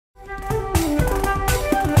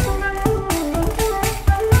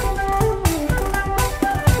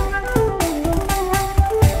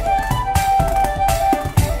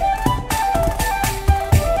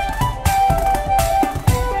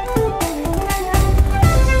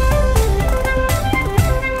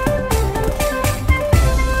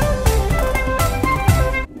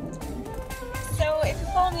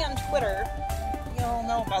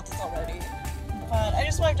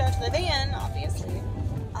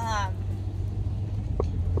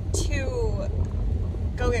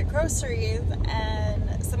groceries,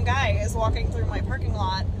 and some guy is walking through my parking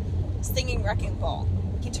lot singing Wrecking Ball.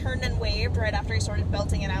 He turned and waved right after he started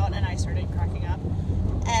belting it out, and I started cracking up.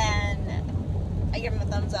 And I gave him a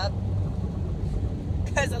thumbs up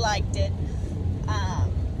because I liked it.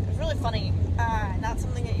 It was really funny. Not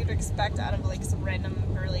something that you'd expect out of like some random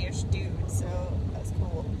girly-ish dude, so that was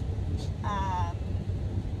cool.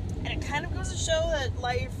 And it kind of goes to show that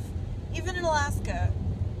life, even in Alaska,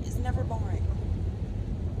 is never boring.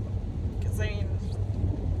 Because, I mean,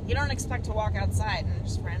 you don't expect to walk outside and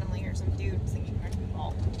just randomly hear some dude singing Wrecking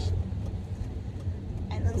Ball.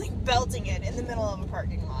 And then, like, belting it in the middle of a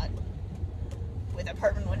parking lot with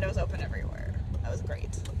apartment windows open everywhere. That was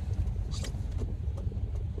great.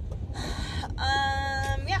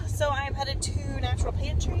 Yeah, so I'm headed to Natural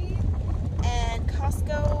Pantry and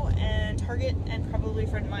Costco and Target and probably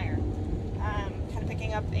Fred Meyer. Kind of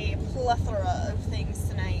picking up a plethora of things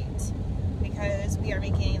tonight because we are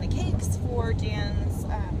making the cakes for Dan's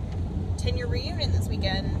 10-year reunion this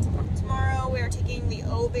weekend. Tomorrow we are taking the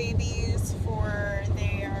O babies for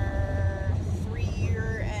their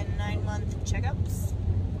 3-year and 9-month checkups.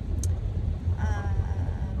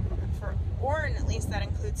 For Oren, at least, that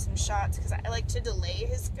includes some shots because I like to delay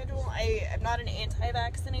his schedule. I'm not an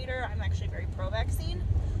anti-vaccinator. I'm actually very pro-vaccine.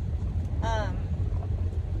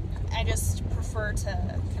 I just prefer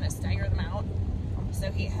to kind of stagger them out.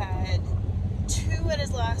 So he had 2 at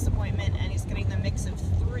his last appointment, and he's getting the mix of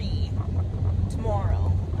 3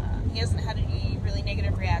 tomorrow. He hasn't had any really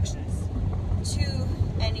negative reactions to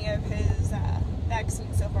any of his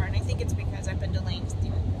vaccines so far, and I think it's because I've been delaying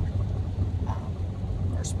Stephen more.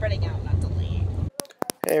 Or spreading out, not delaying.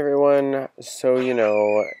 Hey everyone, so you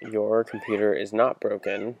know, your computer is not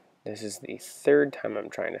broken. This is the 3rd time I'm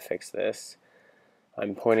trying to fix this.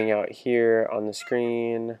 I'm pointing out here on the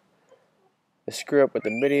screen the screw up with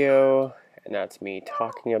the video, and that's me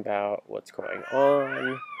talking about what's going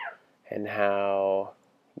on and how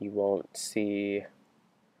you won't see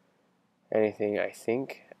anything, I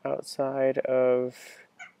think, outside of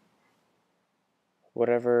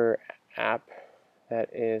whatever app that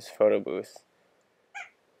is Photo Booth.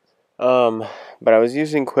 But I was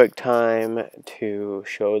using QuickTime to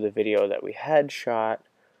show the video that we had shot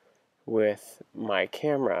with my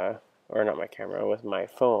camera, or not my camera, with my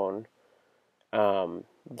phone,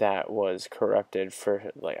 that was corrupted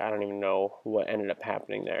for, like, I don't even know what ended up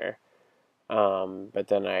happening there. But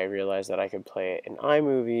then I realized that I could play it in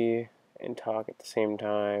iMOVie and talk at the same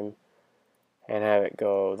time and have it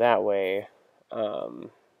go that way.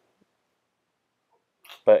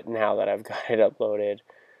 But now that I've got it uploaded,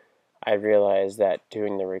 I realized that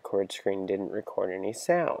doing the record screen didn't record any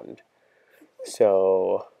sound.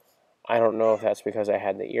 So I don't know if that's because I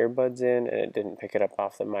had the earbuds in and it didn't pick it up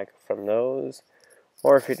off the mic from those,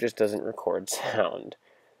 or if it just doesn't record sound.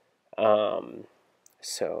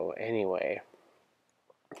 So anyway,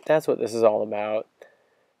 that's what this is all about.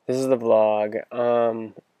 This is the vlog.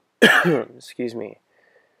 Excuse me.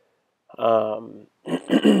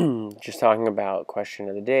 Just talking about question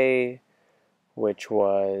of the day, which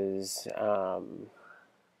was,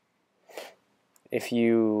 if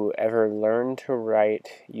you ever learn to write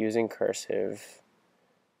using cursive,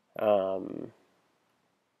 and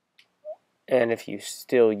if you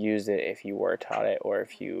still use it if you were taught it, or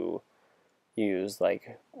if you use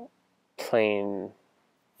like plain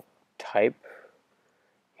type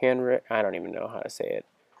handwritten, I don't even know how to say it.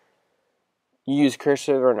 You use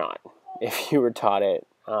cursive or not, if you were taught it,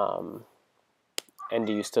 and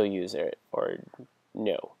do you still use it or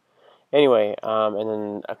no? Anyway, and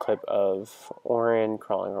then a clip of Oren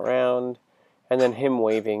crawling around, and then him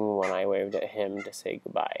waving when I waved at him to say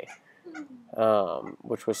goodbye,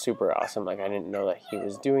 which was super awesome. Like, I didn't know that he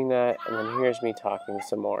was doing that. And then here's me talking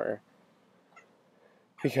some more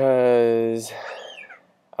because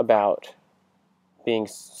about being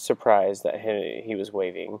surprised that he was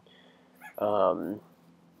waving. So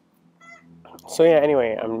yeah,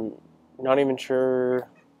 anyway, I'm not even sure.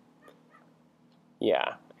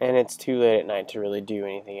 Yeah, and it's too late at night to really do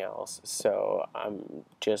anything else, so I'm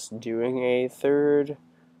just doing a 3rd,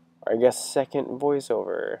 or I guess 2nd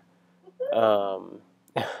voiceover,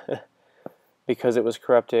 because it was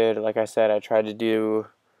corrupted. Like I said, I tried to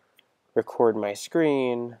record my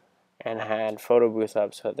screen and had Photo Booth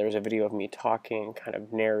up so that there was a video of me talking, kind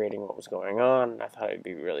of narrating what was going on, and I thought it'd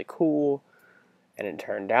be really cool, and it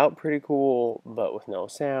turned out pretty cool, but with no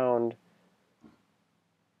sound.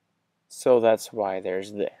 So that's why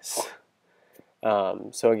there's this.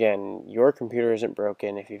 So again, your computer isn't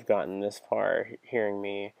broken if you've gotten this far hearing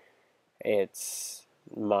me. It's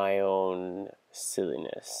my own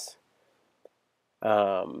silliness.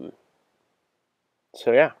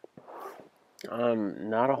 So yeah,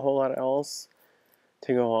 not a whole lot else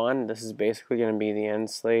to go on. This is basically going to be the end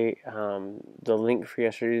slate. The link for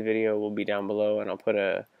yesterday's video will be down below, and I'll put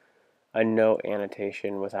a note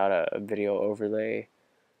annotation without a video overlay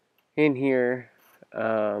in here.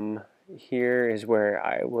 Here is where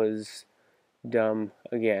I was dumb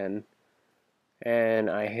again, and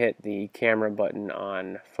I hit the camera button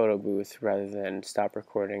on photo booth rather than stop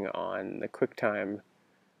recording on the QuickTime,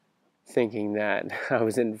 thinking that I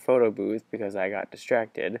was in photo booth because I got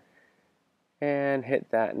distracted, and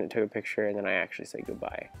hit that, and it took a picture, and then I actually said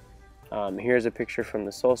goodbye. Here's a picture from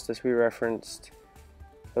the solstice we referenced.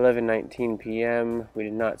 11:19 p.m. We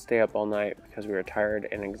did not stay up all night because we were tired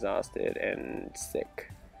and exhausted and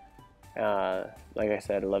sick. Like I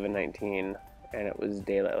said, 11:19, and it was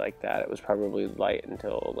daylight like that. It was probably light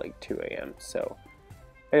until like 2 a.m. So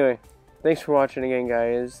anyway, thanks for watching again,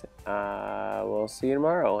 guys. We'll see you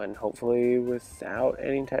tomorrow, and hopefully without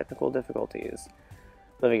any technical difficulties.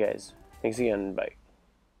 Love you guys. Thanks again. Bye.